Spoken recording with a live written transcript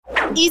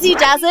Easy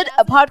Does It,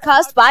 a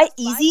podcast by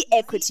Easy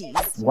Equities.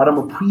 What I'm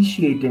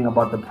appreciating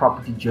about the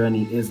property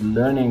journey is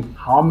learning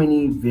how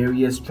many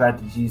various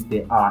strategies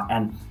there are.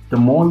 And the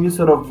more you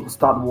sort of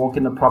start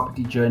walking the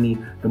property journey,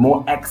 the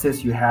more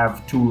access you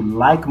have to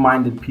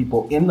like-minded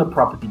people in the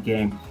property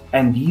game.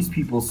 And these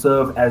people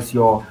serve as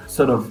your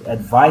sort of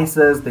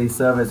advisors. They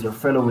serve as your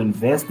fellow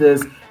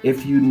investors.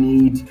 If you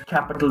need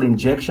capital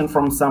injection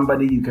from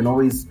somebody, you can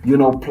always,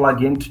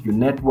 plug into your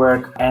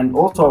network. And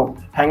also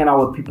hanging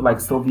out with people like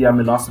Sylvia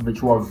Milosevic,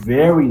 who are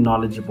very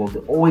knowledgeable.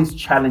 They're always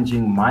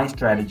challenging my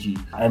strategy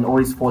and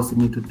always forcing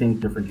me to think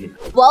differently.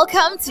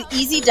 Welcome to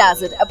Easy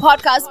Does It, a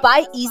podcast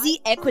by Easy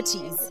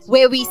Equities,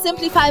 where we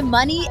simplify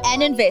money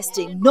and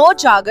investing. No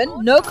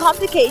jargon, no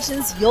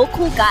complications, your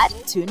cool guide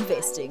to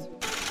investing.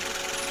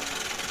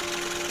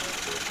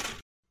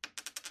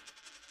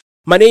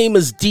 My name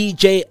is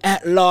DJ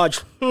at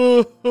Large.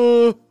 And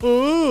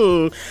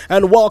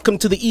welcome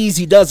to the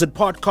Easy Does It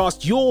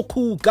podcast, your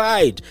cool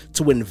guide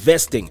to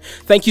investing.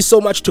 Thank you so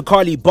much to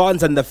Carly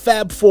Barnes and the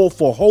Fab Four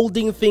for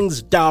holding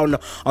things down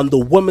on the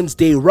Women's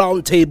Day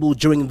Roundtable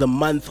during the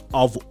month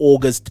of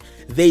August.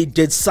 They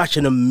did such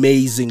an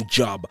amazing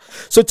job.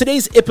 So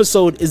today's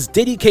episode is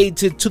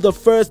dedicated to the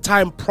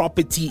first-time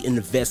property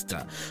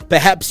investor.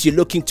 Perhaps you're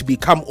looking to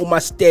become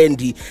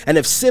umastendi and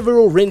have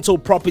several rental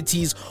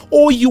properties,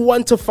 or you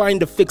want to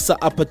find a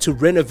fixer-upper to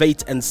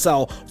renovate and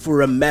sell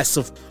for a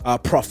massive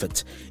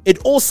profit. It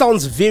all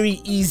sounds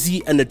very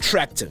easy and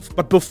attractive,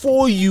 but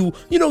before you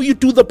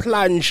do the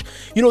plunge,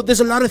 there's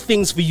a lot of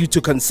things for you to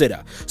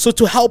consider. So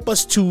to help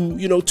us to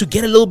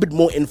get a little bit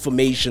more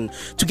information,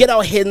 to get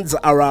our heads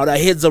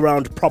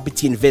around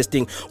property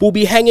investing, we'll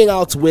be hanging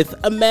out with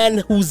a man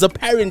who's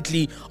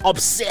apparently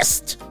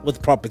obsessed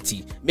with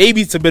property.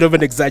 Maybe it's a bit of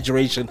an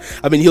exaggeration.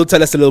 I mean, he'll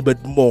tell us a little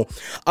bit more.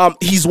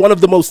 He's one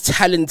of the most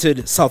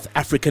talented South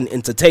African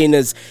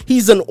entertainers.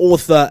 He's an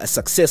author, a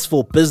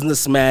successful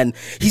businessman.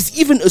 He's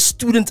even a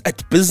student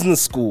at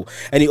business school,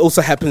 and he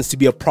also happens to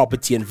be a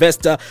property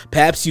investor.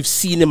 Perhaps you've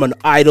seen him on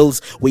Idols,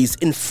 where he's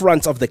in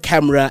front of the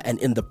camera and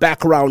in the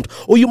background,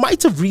 or you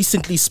might have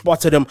recently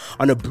spotted him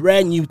on a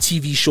brand new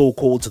TV show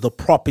called The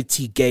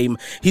Property Game.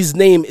 His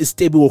name is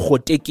Teboho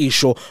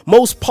Tekisho,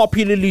 most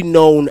popularly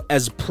known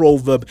as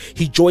Proverb.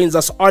 He joins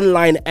us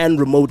online and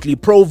remotely.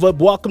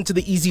 Proverb, welcome to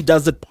the Easy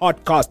Does It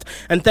podcast,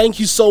 and thank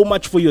you so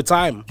much for your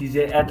time.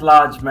 DJ at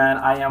Large, man,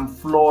 I am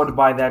floored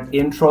by that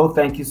intro.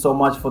 Thank you so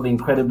much for the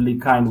incredibly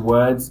kind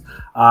words.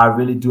 I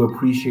really do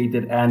appreciate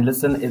it. And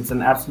listen, it's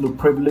an absolute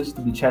privilege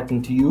to be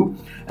chatting to you.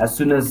 As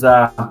soon as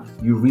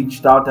you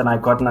reached out and I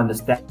got an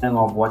understanding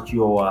of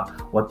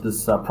what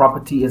this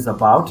property is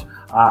about,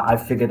 I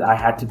figured I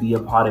had to be a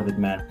part of it,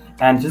 man.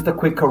 And just a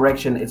quick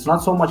correction, it's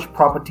not so much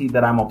property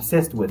that I'm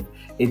obsessed with.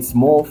 It's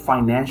more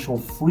financial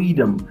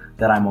freedom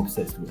that I'm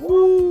obsessed with.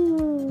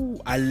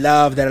 Ooh, I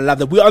love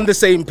that. We're on the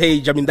same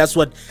page. I mean, that's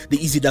what the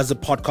Easy Does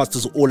It podcast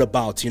is all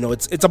about.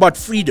 It's about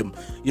freedom,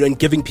 and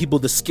giving people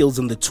the skills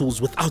and the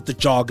tools without the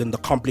jargon, the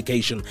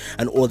complication,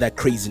 and all that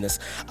craziness.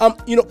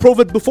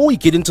 Proverb, before we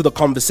get into the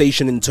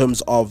conversation in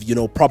terms of,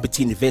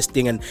 property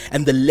investing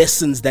and the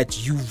lessons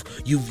that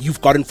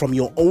you've gotten from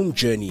your own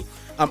journey,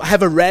 I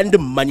have a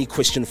random money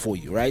question for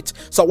you, right?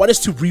 So I want us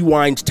to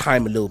rewind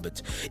time a little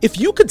bit. If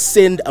you could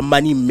send a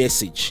money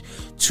message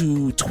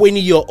to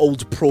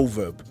 20-year-old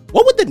Proverb,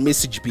 what would that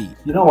message be?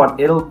 You know what?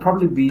 It'll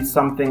probably be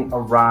something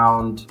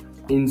around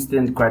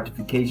instant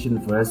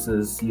gratification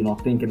versus,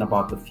 thinking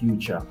about the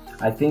future.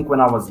 I think when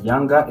I was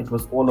younger, it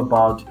was all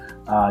about,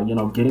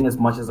 getting as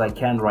much as I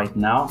can right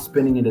now,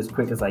 spending it as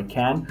quick as I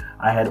can.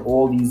 I had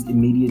all these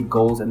immediate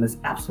goals, and there's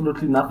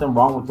absolutely nothing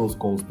wrong with those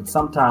goals. But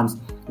sometimes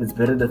it's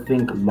better to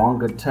think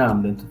longer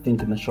term than to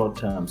think in the short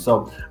term.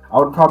 So I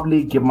would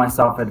probably give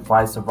myself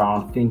advice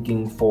around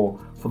thinking for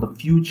the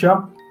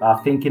future,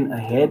 thinking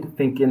ahead,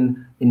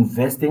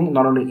 investing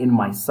not only in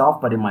myself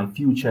but in my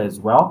future as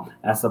well,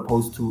 as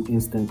opposed to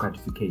instant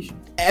gratification.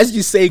 As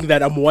you're saying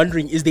that, I'm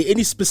wondering, is there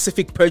any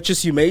specific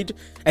purchase you made?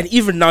 And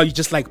even now you're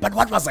just like, but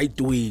what was I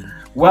doing?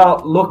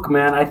 Well, look,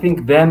 man, I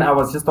think then I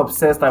was just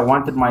obsessed. I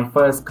wanted my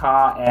first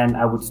car and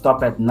I would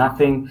stop at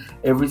nothing.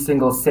 Every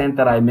single cent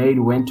that I made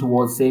went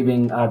towards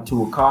saving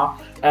to a car.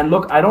 And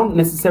look, I don't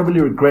necessarily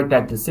regret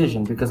that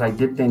decision because I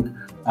did think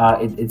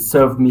it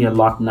served me a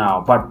lot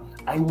now. But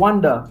I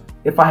wonder,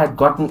 if I had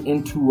gotten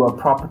into a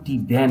property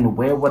then,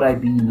 where would I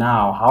be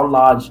now? How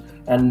large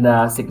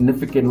and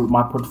significant would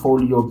my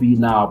portfolio be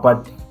now?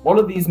 But all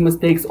of these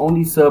mistakes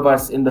only serve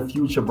us in the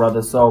future,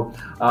 brother. So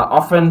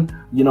often,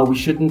 we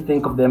shouldn't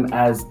think of them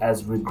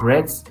as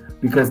regrets,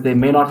 because they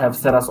may not have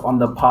set us on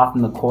the path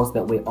and the course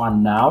that we're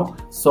on now.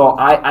 So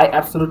I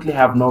absolutely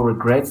have no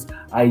regrets.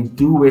 I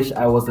do wish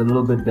I was a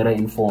little bit better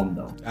informed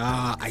though.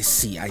 I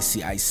see.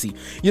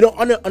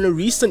 On a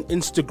recent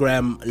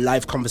Instagram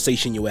live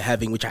conversation you were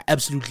having, which I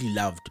absolutely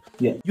loved,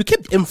 you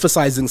kept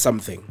emphasizing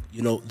something,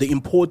 the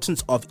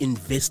importance of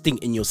investing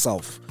in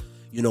yourself,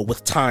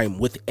 with time,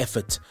 with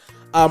effort.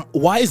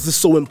 Why is this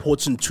so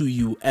important to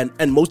you?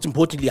 And most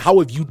importantly, how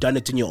have you done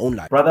it in your own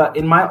life? Brother,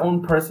 in my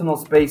own personal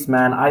space,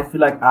 man, I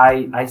feel like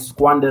I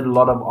squandered a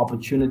lot of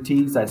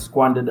opportunities. I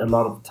squandered a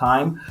lot of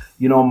time.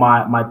 You know,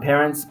 my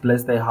parents,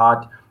 bless their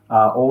heart,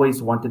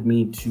 always wanted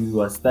me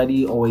to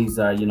study, always,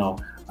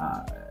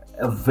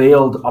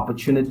 availed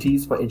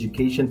opportunities for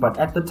education. But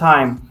at the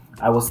time,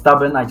 I was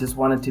stubborn. I just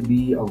wanted to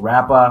be a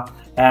rapper.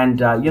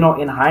 And,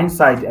 in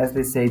hindsight, as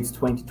they say, it's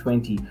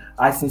 2020.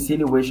 I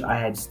sincerely wish I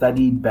had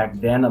studied back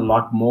then a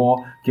lot more,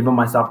 given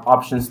myself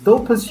options, still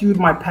pursued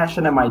my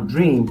passion and my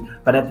dream,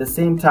 but at the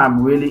same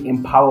time, really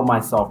empower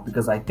myself,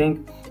 because I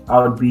think I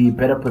would be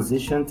better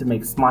positioned to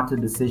make smarter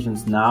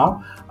decisions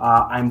now.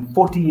 I'm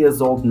 40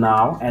 years old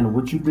now, and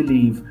would you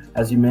believe,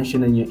 as you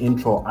mentioned in your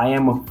intro, I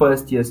am a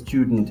first-year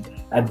student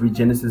at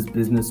Regenesis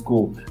Business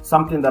School,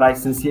 something that I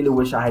sincerely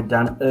wish I had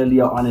done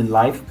earlier on in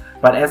life.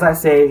 But as I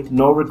say,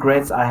 no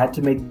regrets. I had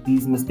to make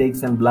these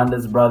mistakes and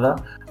blunders, brother,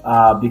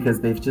 because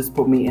they've just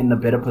put me in a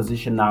better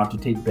position now to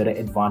take better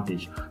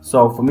advantage.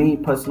 So for me,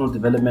 personal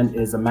development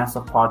is a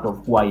massive part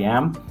of who I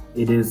am.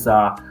 It is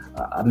a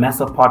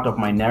massive part of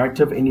my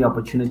narrative. Any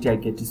opportunity I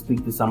get to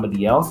speak to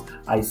somebody else,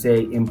 I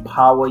say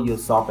empower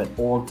yourself at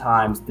all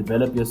times,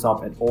 develop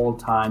yourself at all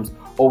times,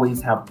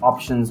 always have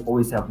options,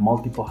 always have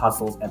multiple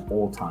hustles at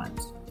all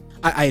times.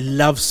 I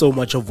love so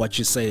much of what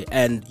you say,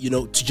 and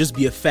to just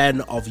be a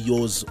fan of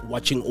yours,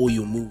 watching all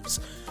your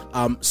moves.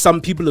 Some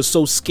people are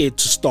so scared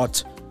to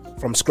start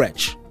from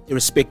scratch,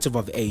 irrespective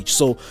of age.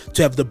 So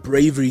to have the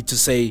bravery to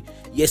say,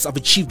 yes, I've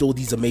achieved all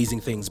these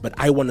amazing things, but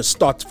I want to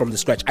start from the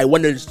scratch. I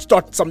want to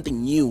start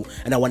something new,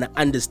 and I want to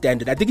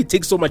understand it. I think it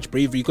takes so much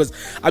bravery, because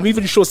I'm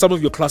even sure some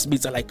of your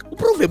classmates are like,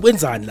 Proverb,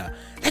 when's Anna?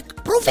 Like,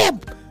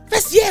 Proverb,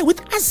 first year with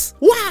us,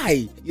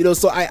 why?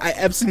 So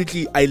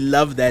I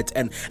love that,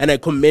 and I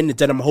commend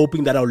it, and I'm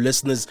hoping that our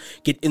listeners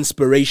get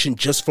inspiration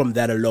just from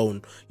that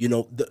alone,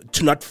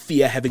 to not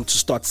fear having to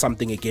start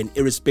something again,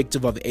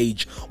 irrespective of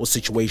age or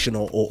situation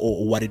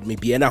or what it may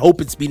be. And I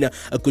hope it's been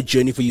a good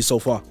journey for you so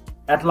far.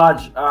 At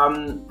large,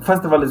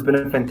 first of all, it's been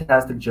a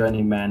fantastic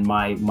journey, man.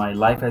 My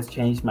life has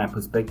changed. My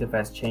perspective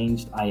has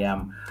changed. I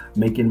am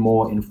making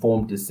more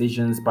informed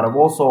decisions, but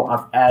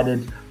I've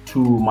added to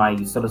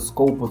my sort of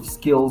scope of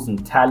skills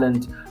and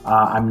talent.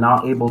 I'm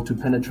now able to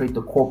penetrate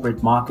the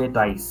corporate market.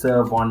 I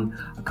serve on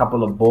a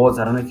couple of boards.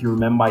 I don't know if you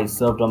remember, I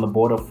served on the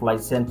board of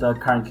Flight Center,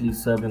 currently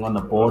serving on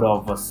the board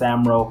of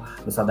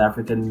SAMRO, the South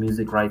African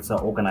Music Rights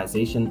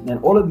Organization.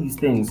 And all of these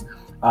things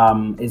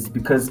is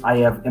because I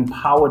have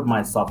empowered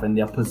myself, and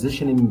they're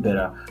positioning me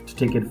better to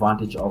take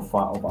advantage of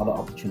other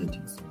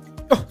opportunities.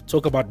 Oh,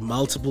 talk about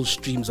multiple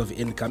streams of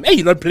income. Hey,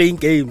 you're not playing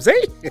games,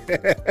 eh?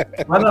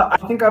 Brother, I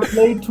think I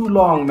played too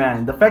long,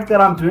 man. The fact that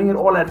I'm doing it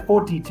all at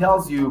 40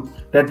 tells you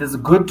that there's a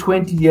good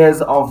 20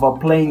 years of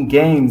playing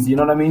games. You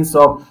know what I mean?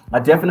 So I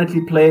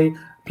definitely played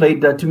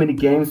too many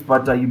games,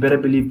 but you better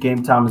believe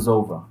game time is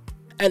over.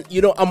 And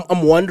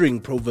I'm wondering,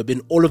 Proverb,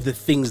 in all of the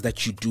things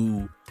that you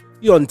do,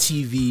 you're on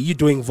TV, you're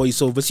doing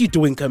voiceovers, you're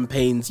doing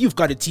campaigns, you've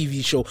got a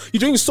TV show, you're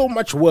doing so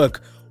much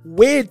work.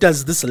 Where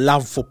does this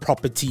love for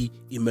property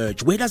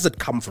emerge? Where does it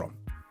come from?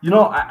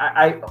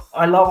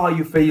 I love how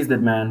you phrased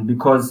it, man,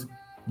 because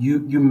you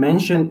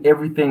mentioned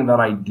everything that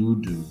I do,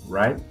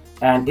 right?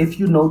 And if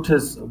you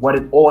notice, what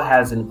it all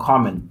has in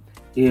common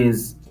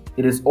is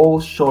it is all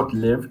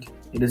short-lived.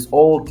 It is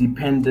all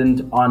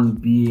dependent on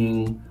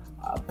being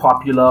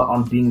popular,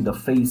 on being the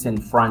face in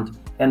front.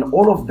 And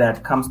all of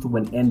that comes to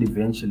an end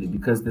eventually,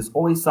 because there's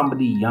always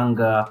somebody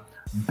younger,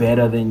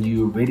 better than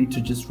you, ready to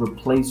just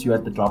replace you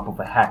at the drop of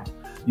a hat.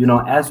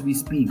 As we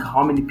speak,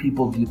 how many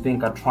people do you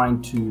think are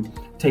trying to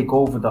take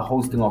over the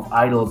hosting of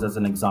Idols, as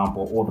an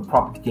example, or the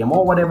property game,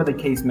 or whatever the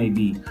case may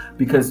be?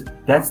 Because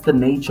that's the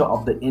nature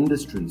of the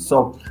industry.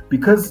 So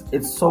because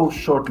it's so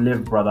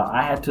short-lived, brother,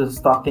 I had to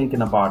start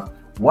thinking about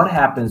what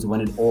happens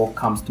when it all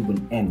comes to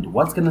an end.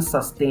 What's going to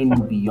sustain me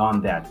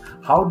beyond that?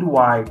 How do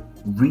I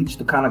reach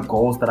the kind of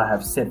goals that I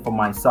have set for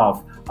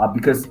myself?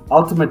 Because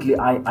ultimately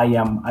I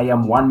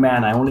am one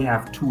man. I only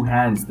have two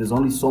hands. There's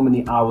only so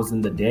many hours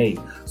in the day.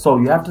 So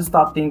you have to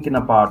start thinking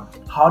about,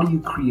 how do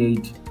you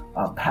create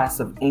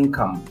passive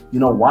income?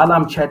 While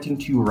I'm chatting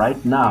to you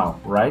right now,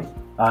 right?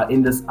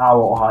 In this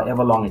hour or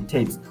however long it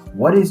takes,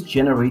 what is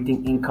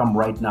generating income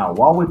right now?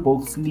 While we're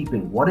both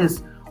sleeping, what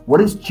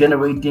is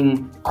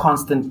generating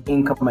constant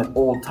income at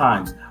all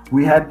times?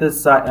 We had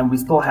this, and we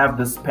still have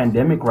this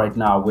pandemic right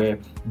now, where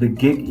the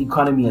gig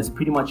economy has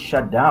pretty much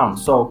shut down.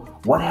 So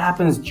what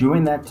happens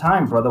during that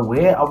time, brother?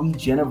 Where are we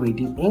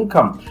generating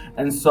income?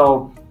 And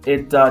so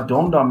it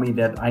dawned on me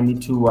that I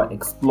need to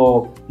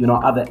explore,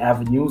 other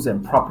avenues,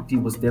 and property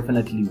was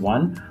definitely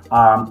one.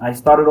 I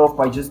started off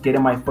by just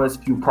getting my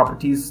first few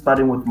properties,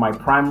 starting with my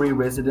primary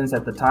residence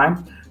at the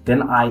time.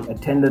 Then I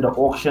attended an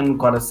auction,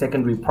 got a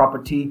secondary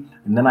property,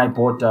 and then I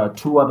bought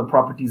 2 other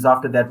properties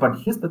after that. But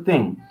here's the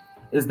thing,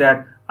 is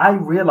that I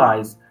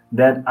realized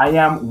that I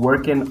am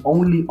working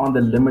only on the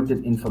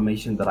limited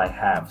information that I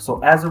have.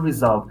 So as a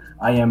result,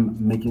 I am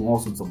making all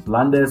sorts of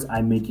blunders.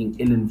 I'm making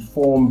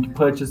ill-informed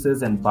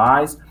purchases and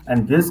buys.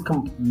 And this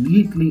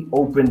completely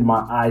opened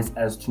my eyes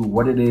as to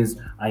what it is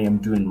I am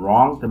doing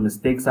wrong, the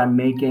mistakes I'm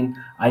making.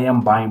 I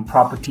am buying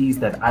properties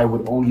that I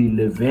would only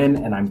live in,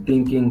 and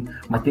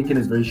my thinking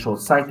is very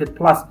short-sighted.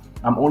 Plus,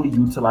 I'm only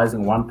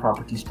utilizing one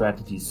property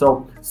strategy.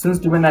 So since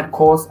doing that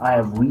course, I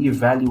have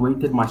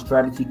reevaluated my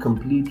strategy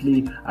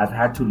completely. I've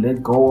had to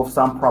let go of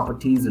some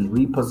properties and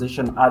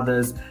reposition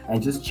others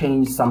and just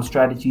change some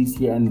strategies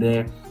here and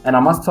there. And I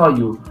must tell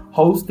you,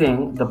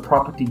 hosting the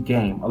property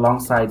game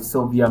alongside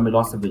Sylvia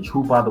Milosevic,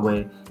 who, by the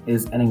way,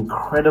 is an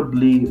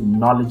incredibly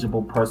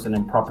knowledgeable person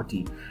in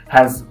property,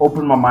 has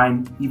opened my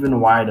mind even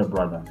wider,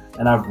 brother.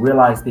 And I've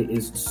realized there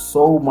is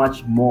so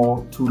much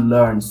more to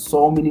learn,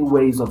 so many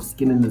ways of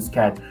skinning this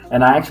cat.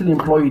 And I actually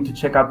implore you to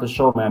check out the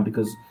show, man,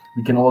 because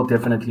we can all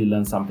definitely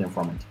learn something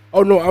from it.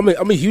 Oh no, I'm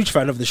a huge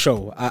fan of the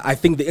show. I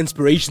think the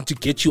inspiration to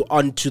get you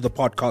onto the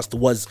podcast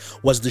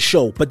was the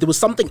show, but there was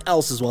something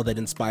else as well that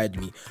inspired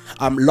me.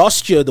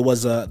 Last year there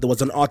was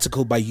an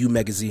article by You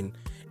Magazine,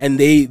 and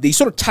they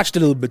sort of touched a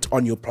little bit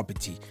on your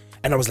property.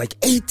 And I was like,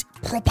 8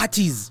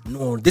 properties?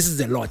 No, this is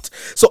a lot.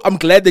 So I'm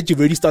glad that you've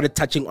already started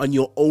touching on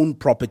your own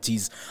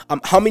properties.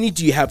 How many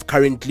do you have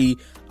currently?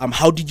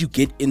 How did you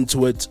get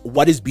into it?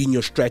 What has been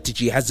your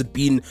strategy? Has it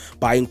been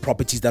buying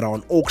properties that are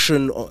on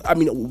auction?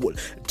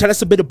 Tell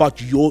us a bit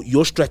about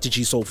your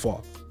strategy so far.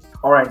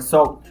 All right.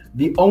 So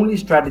the only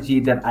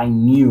strategy that I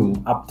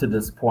knew up to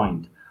this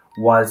point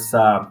was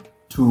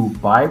to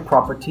buy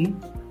property,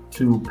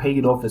 to pay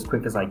it off as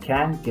quick as I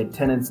can, get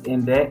tenants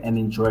in there, and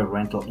enjoy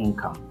rental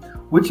income,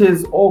 which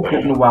is all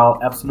good and well.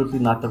 Absolutely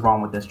nothing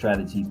wrong with that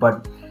strategy,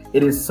 but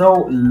it is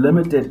so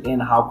limited in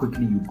how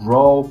quickly you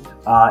grow.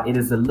 It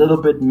is a little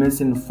bit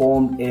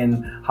misinformed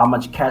in how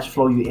much cash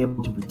flow you're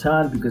able to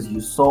return because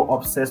you're so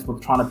obsessed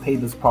with trying to pay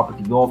this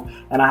property off.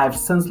 And I have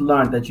since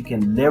learned that you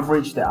can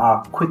leverage there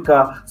are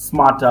quicker,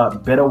 smarter,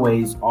 better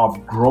ways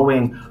of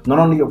growing not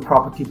only your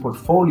property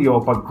portfolio,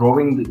 but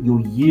growing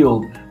your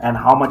yield and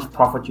how much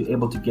profit you're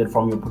able to get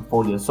from your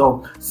portfolio.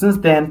 So since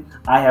then,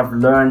 I have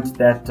learned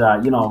that,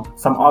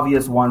 some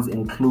obvious ones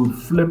include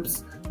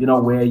flips,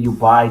 where you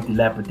buy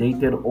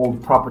dilapidated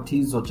old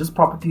properties or just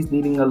properties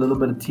needing a little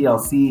bit of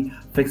TLC,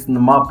 fixing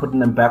them up, putting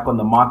them back on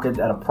the market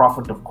at a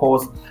profit, of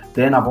course.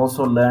 Then I've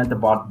also learned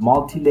about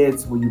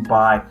multi-lets, where you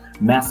buy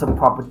massive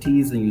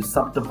properties and you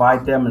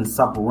subdivide them and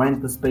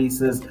sub-rent the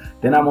spaces.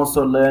 Then I'm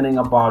also learning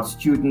about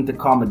student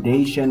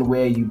accommodation,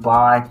 where you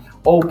buy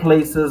old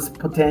places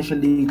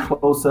potentially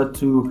closer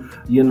to,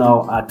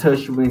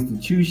 tertiary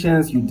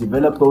institutions. You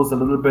develop those a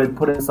little bit,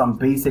 put in some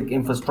basic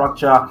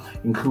infrastructure,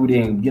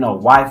 including,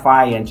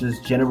 Wi-Fi and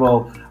just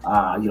general,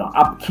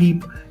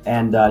 upkeep.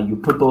 And you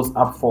put those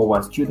up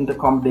for student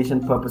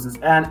accommodation purposes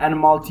and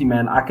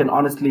multi-man. I can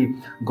honestly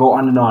go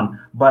on and on.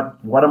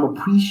 But what I'm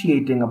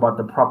appreciating about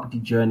the property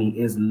journey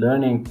is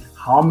learning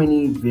how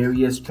many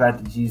various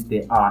strategies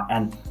there are.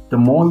 And the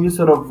more you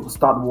sort of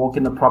start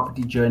walking the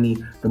property journey,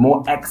 the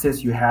more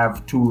access you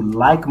have to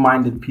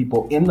like-minded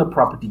people in the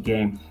property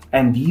game.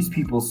 And these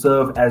people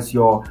serve as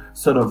your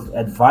sort of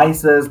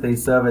advisors. They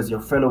serve as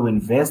your fellow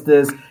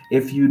investors.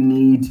 If you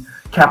need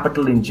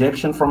capital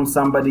injection from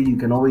somebody, you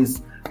can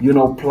always,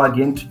 plug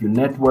into your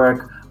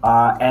network.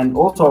 And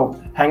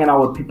also hanging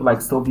out with people like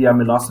Sylvia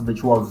Milosevic,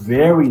 who are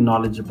very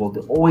knowledgeable.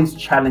 They're always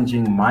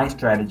challenging my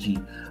strategy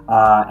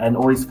and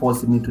always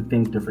forcing me to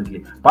think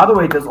differently. By the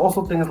way, there's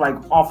also things like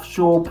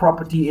offshore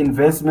property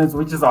investments,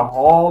 which is a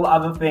whole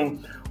other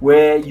thing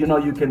where,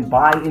 you can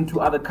buy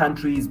into other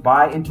countries,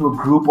 buy into a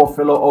group of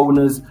fellow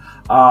owners.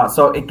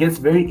 So it gets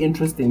very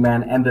interesting,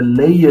 man. And the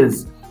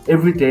layers.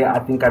 Every day, I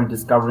think I'm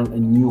discovering a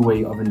new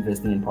way of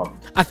investing in property.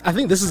 I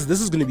think this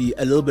is going to be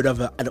a little bit of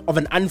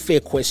an unfair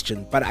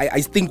question, but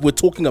I think we're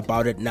talking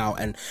about it now,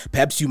 and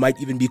perhaps you might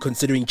even be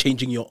considering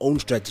changing your own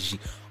strategy.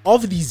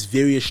 Of these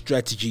various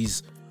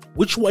strategies,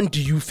 which one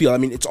do you feel? I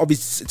mean, it's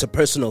obvious it's a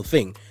personal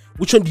thing.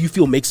 Which one do you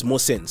feel makes more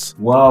sense?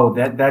 Wow,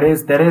 that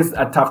is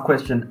a tough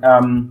question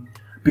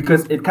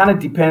because it kind of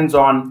depends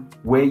on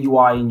where you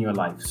are in your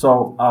life.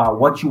 So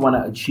what you want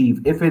to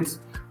achieve. If it's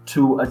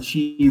to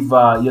achieve,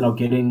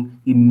 getting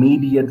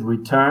immediate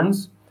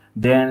returns,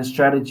 then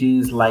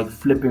strategies like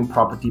flipping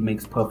property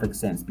makes perfect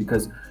sense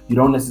because you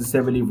don't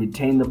necessarily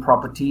retain the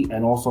property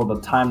and also the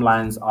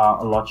timelines are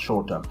a lot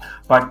shorter.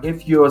 But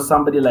if you're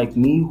somebody like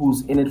me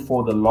who's in it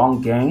for the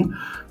long game,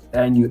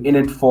 and you're in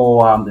it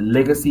for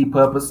legacy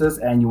purposes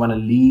and you want to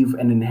leave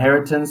an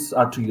inheritance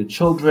to your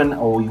children,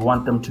 or you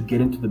want them to get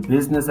into the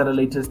business at a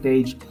later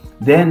stage,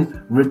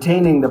 then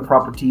retaining the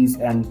properties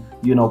and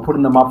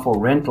putting them up for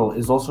rental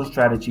is also a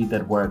strategy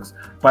that works.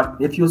 But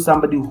if you're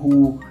somebody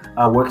who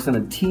works in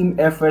a team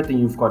effort and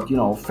you've got,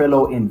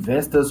 fellow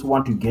investors who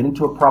want to get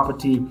into a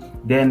property,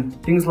 then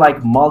things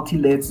like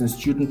multi-lets and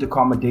student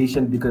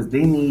accommodation, because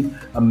they need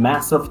a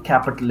massive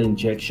capital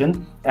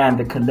injection, and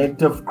the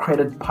collective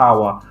credit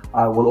power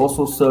will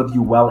also serve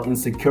you well in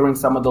securing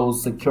some of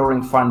those,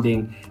 securing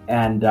funding,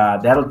 and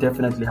that'll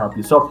definitely help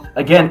you. So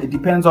again, it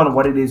depends on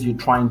what it is you're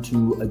trying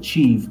to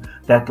achieve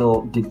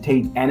that'll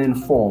dictate and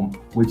inform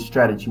which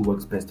strategy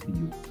works best for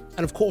you.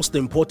 And of course, the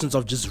importance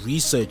of just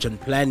research and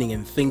planning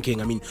and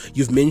thinking. I mean,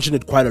 you've mentioned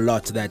it quite a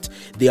lot, that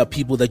there are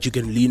people that you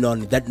can lean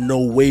on that know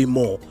way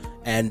more.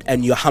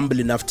 And you're humble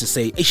enough to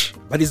say, ish,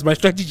 but is my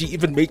strategy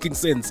even making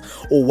sense?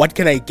 Or what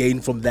can I gain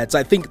from that? So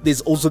I think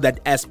there's also that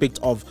aspect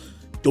of,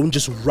 don't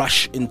just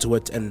rush into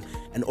it and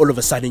all of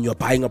a sudden you're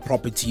buying a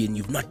property and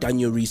you've not done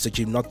your research,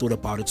 you've not thought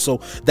about it. So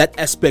that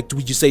aspect,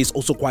 would you say, is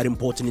also quite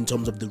important in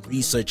terms of the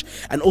research,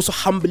 and also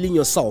humbling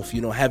yourself,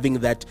 having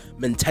that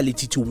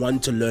mentality to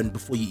want to learn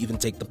before you even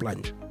take the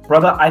plunge?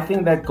 Brother, I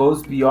think that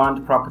goes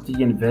beyond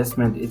property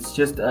investment. It's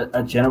just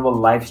a general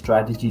life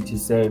strategy to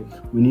say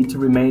we need to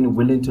remain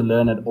willing to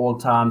learn at all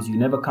times. You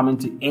never come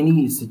into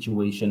any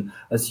situation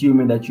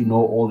assuming that you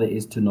know all there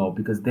is to know,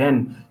 because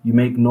then you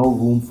make no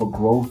room for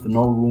growth,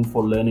 no room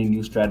for learning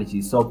new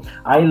strategies. So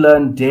I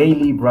learn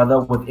daily, brother,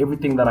 with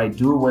everything that I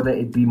do, whether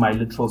it be my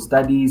literal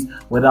studies,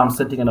 whether I'm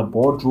sitting in a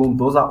boardroom.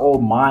 Those are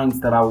all minds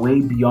that are way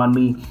beyond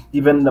me.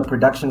 Even the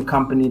production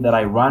company that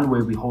I run,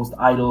 where we host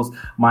Idols,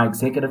 my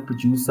executive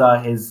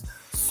producer is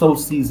so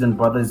seasoned,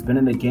 brother. He's been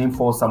in the game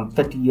for some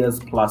 30 years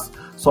plus.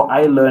 So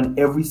I learn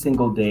every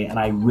single day, and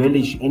I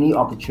relish any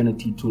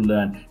opportunity to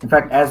learn. In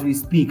fact, as we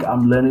speak,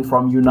 I'm learning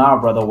from you now,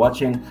 brother,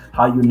 watching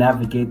how you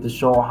navigate the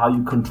show, how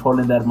you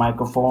controlling that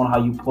microphone,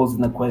 how you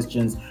posing the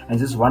questions, and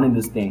just running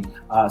this thing.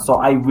 So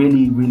I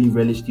really, really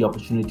relish the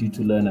opportunity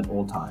to learn at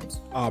all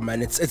times. Oh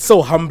man, it's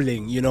so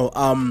humbling,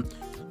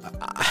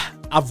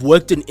 I've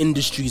worked in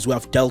industries where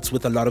I've dealt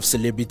with a lot of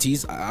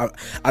celebrities.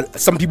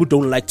 Some people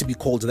don't like to be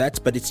called that,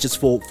 but it's just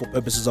for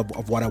purposes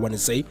of what I want to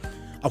say.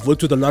 I've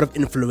worked with a lot of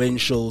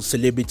influential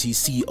celebrities,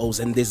 CEOs,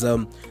 and there's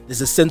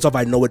a sense of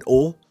I know it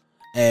all.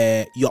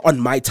 You're on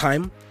my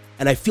time,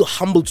 and I feel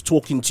humbled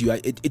talking to you.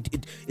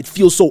 It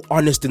feels so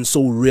honest and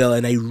so real,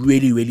 and I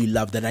really, really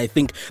love that. I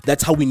think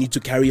that's how we need to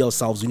carry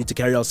ourselves. We need to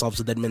carry ourselves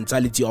with that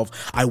mentality of,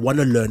 I want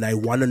to learn, I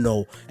want to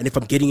know, and if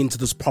I'm getting into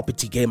this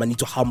property game, I need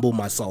to humble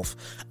myself.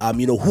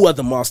 Who are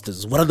the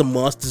masters? What are the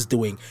masters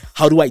doing?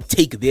 How do I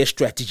take their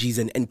strategies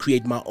and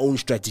create my own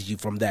strategy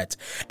from that?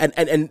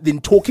 And then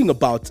talking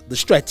about the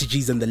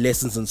strategies and the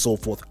lessons and so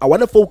forth, I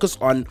want to focus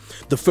on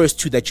the first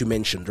two that you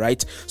mentioned,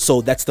 right?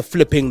 So that's the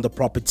flipping the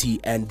property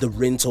and the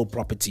rental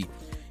property.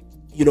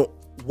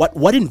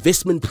 What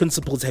investment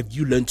principles have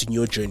you learned in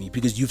your journey?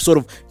 Because you've sort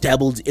of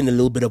dabbled in a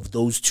little bit of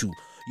those two.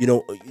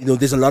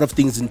 There's a lot of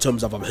things in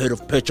terms of, I've heard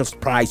of purchase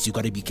price, you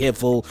got to be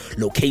careful,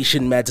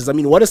 location matters. I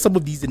mean, what are some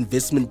of these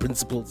investment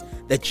principles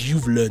that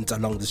you've learned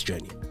along this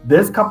journey?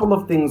 There's a couple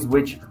of things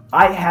which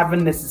I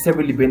haven't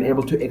necessarily been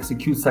able to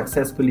execute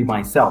successfully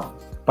myself,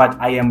 but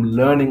I am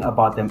learning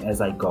about them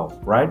as I go,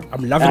 right?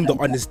 I'm loving the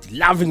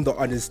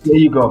honesty. There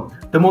you go.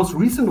 The most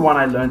recent one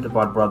I learned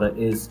about, brother,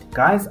 is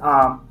guys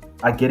are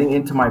getting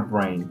into my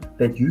brain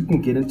that you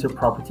can get into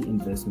property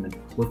investment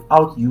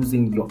without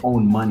using your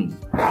own money.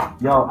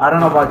 Yo, I don't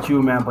know about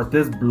you, man, but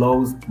this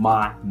blows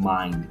my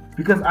mind.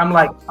 Because I'm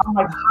like,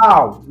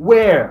 how?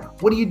 Where?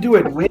 What do you do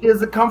it? Where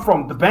does it come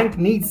from? The bank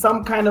needs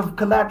some kind of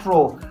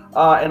collateral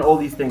and all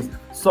these things.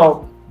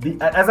 So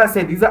as I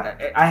said,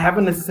 I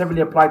haven't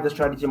necessarily applied the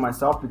strategy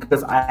myself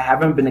because I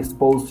haven't been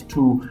exposed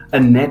to a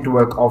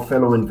network of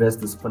fellow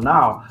investors. For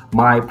now,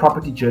 my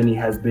property journey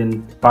has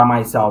been by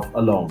myself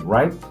alone,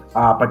 right?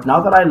 But now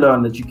that I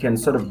learned that you can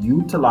sort of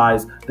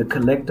utilize the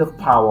collective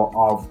power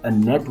of a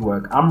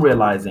network, I'm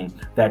realizing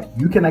that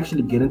you can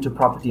actually get into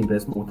property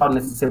investment without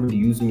necessarily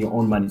using your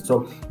own money.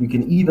 So you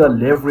can either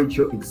leverage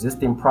your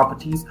existing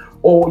properties,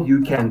 or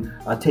you can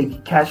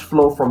take cash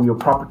flow from your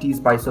properties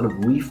by sort of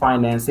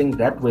refinancing.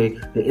 That way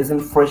there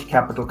isn't fresh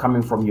capital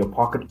coming from your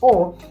pocket.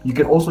 Or you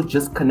can also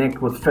just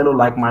connect with fellow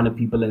like-minded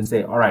people and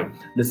say, all right,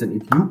 listen,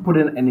 if you put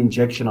in an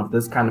injection of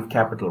this kind of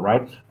capital,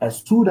 right,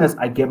 as soon as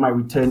I get my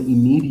return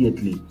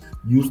immediately,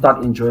 you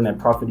start enjoying that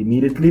profit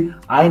immediately.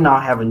 I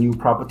now have a new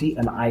property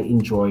and I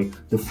enjoy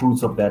the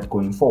fruits of that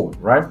going forward,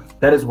 right?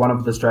 That is one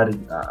of the strategy,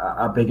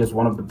 biggest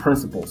one of the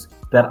principles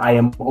that I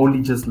am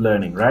only just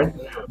learning, right?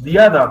 The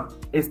other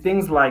is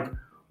things like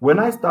when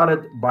I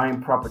started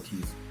buying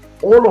properties,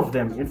 all of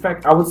them, in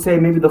fact, I would say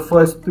maybe the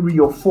first 3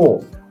 or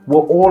 4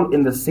 were all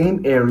in the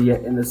same area,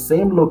 in the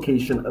same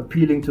location,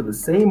 appealing to the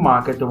same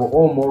market. They were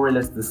all more or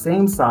less the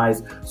same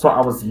size. So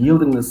I was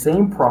yielding the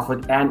same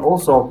profit, and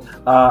also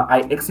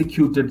I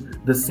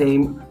executed the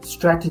same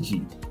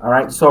strategy. All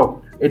right.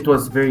 So it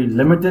was very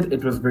limited.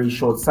 It was very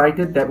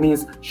short-sighted. That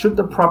means should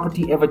the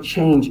property ever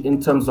change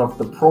in terms of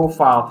the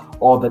profile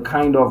or the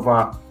kind of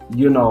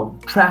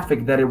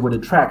traffic that it would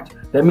attract,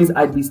 that means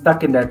I'd be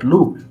stuck in that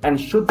loop.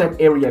 And should that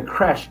area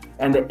crash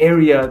and the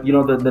area,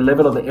 the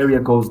level of the area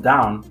goes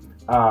down,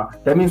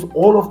 that means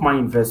all of my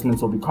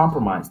investments will be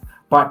compromised.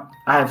 But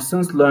I have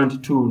since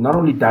learned to not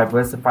only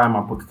diversify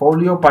my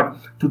portfolio, but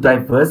to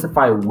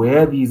diversify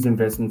where these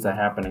investments are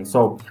happening.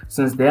 So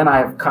since then, I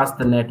have cast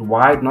the net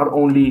wide, not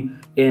only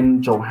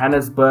in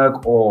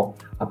Johannesburg or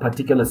a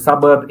particular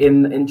suburb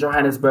in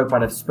Johannesburg,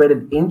 but I've spread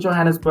it in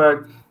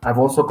Johannesburg. I've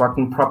also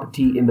gotten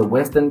property in the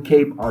Western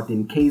Cape, out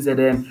in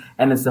KZN,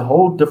 and it's a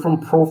whole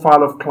different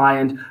profile of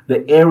client.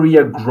 The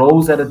area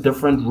grows at a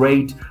different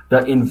rate.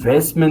 The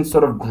investment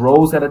sort of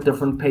grows at a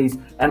different pace.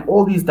 And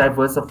all these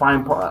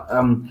diversifying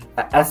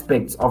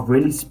aspects of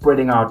really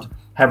spreading out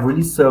have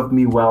really served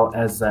me well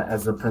as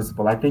a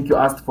principal. I think you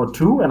asked for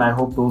 2, and I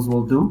hope those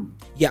will do.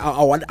 Yeah,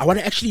 I want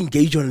to actually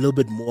engage you on a little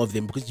bit more of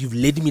them, because you've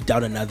led me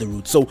down another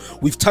route. So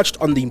we've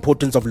touched on the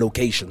importance of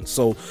location.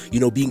 So,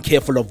 being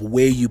careful of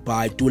where you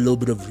buy, do a little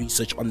bit of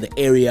research on the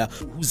area,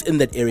 who's in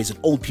that area. Is it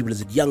old people?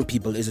 Is it young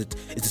people? Is it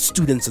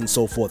students and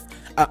so forth?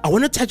 I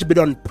want to touch a bit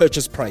on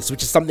purchase price,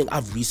 which is something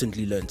I've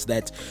recently learned,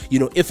 that,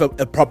 if a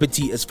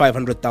property is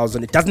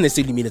 500,000, it doesn't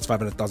necessarily mean it's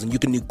 500,000. You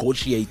can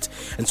negotiate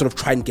and sort of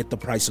try and get the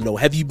price low.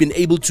 Have you been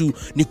able to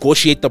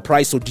negotiate the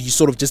price, or do you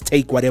sort of just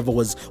take whatever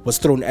was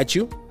thrown at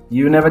you?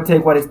 You never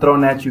take what is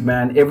thrown at you,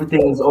 man.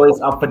 Everything is always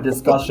up for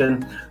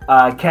discussion.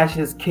 Cash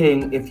is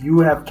king. If you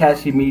have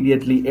cash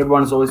immediately,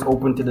 everyone's always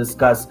open to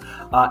discuss.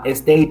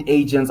 Estate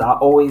agents are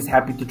always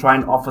happy to try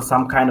and offer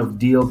some kind of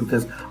deal,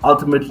 because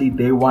ultimately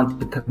they want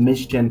the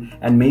commission,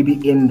 and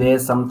maybe in there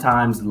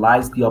sometimes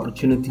lies the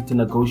opportunity to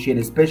negotiate,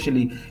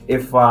 especially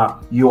if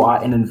you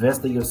are an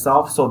investor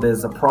yourself. So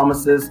there's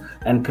promises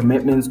and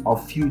commitments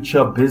of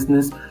future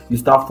business. You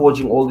start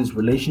forging all these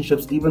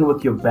relationships, even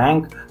with your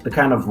bank, the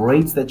kind of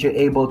rates that you're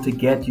able to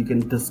get, you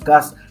can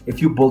discuss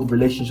if you build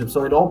relationships.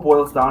 So it all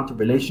boils down to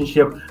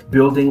relationship,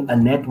 building a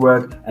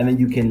network, and then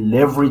you can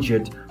leverage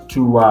it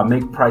to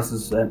make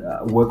prices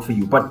work for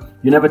you. But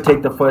you never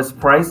take the first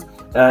price.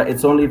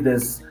 It's only if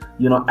there's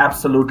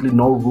absolutely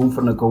no room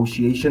for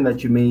negotiation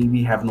that you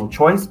maybe have no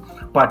choice.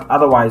 But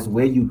otherwise,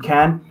 where you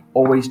can,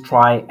 always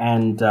try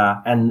and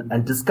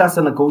discuss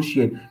and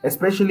negotiate,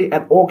 especially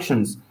at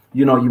auctions.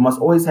 You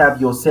must always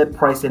have your set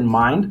price in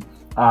mind.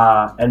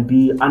 And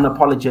be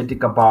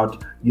unapologetic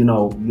about,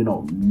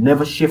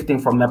 never shifting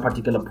from that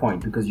particular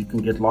point, because you can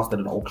get lost at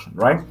an auction,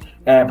 right?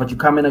 But you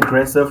come in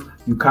aggressive,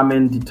 you come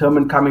in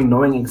determined,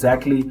 knowing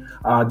exactly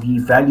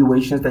the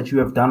valuations that you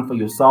have done for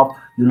yourself.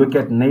 You look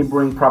at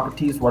neighboring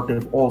properties, what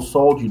they've all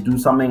sold. You do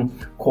something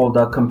called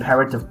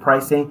comparative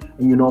pricing,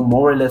 and you know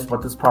more or less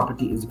what this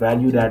property is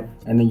valued at,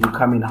 and then you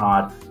come in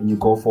hard and you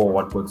go for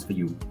what works for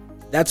you.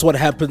 That's what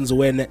happens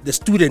when the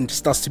student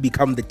starts to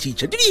become the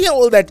teacher. Did you hear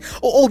all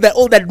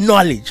that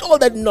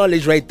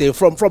knowledge right there,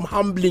 from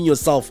humbling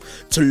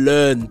yourself to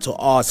learn, to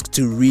ask,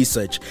 to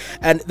research?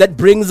 And that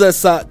brings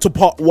us to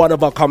part 1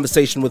 of our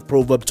conversation with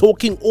Proverb,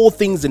 talking all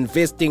things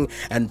investing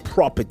and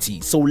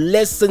property. So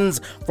lessons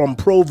from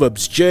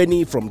Proverb's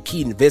journey, from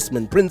key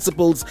investment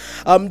principles,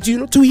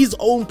 to his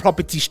own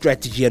property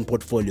strategy and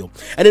portfolio.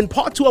 And in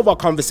part 2 of our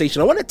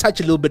conversation, I want to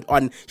touch a little bit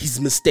on his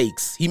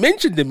mistakes. He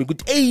mentioned them.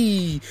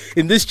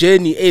 In this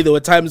journey, there were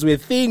times where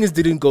things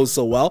didn't go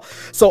so well.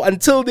 So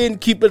until then,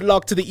 keep it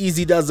locked to the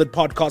Easy Does It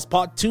podcast.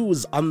 Part 2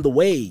 is on the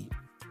way.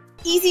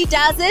 Easy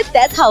Does It,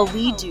 that's how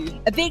we do.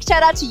 A big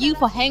shout out to you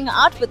for hanging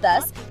out with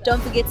us.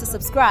 Don't forget to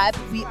subscribe.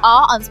 We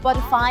are on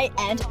Spotify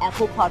and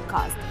Apple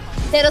Podcasts.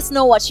 Let us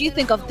know what you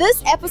think of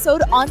this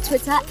episode on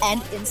Twitter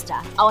and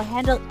Insta. Our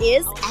handle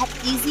is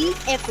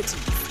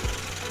 @EasyEquities.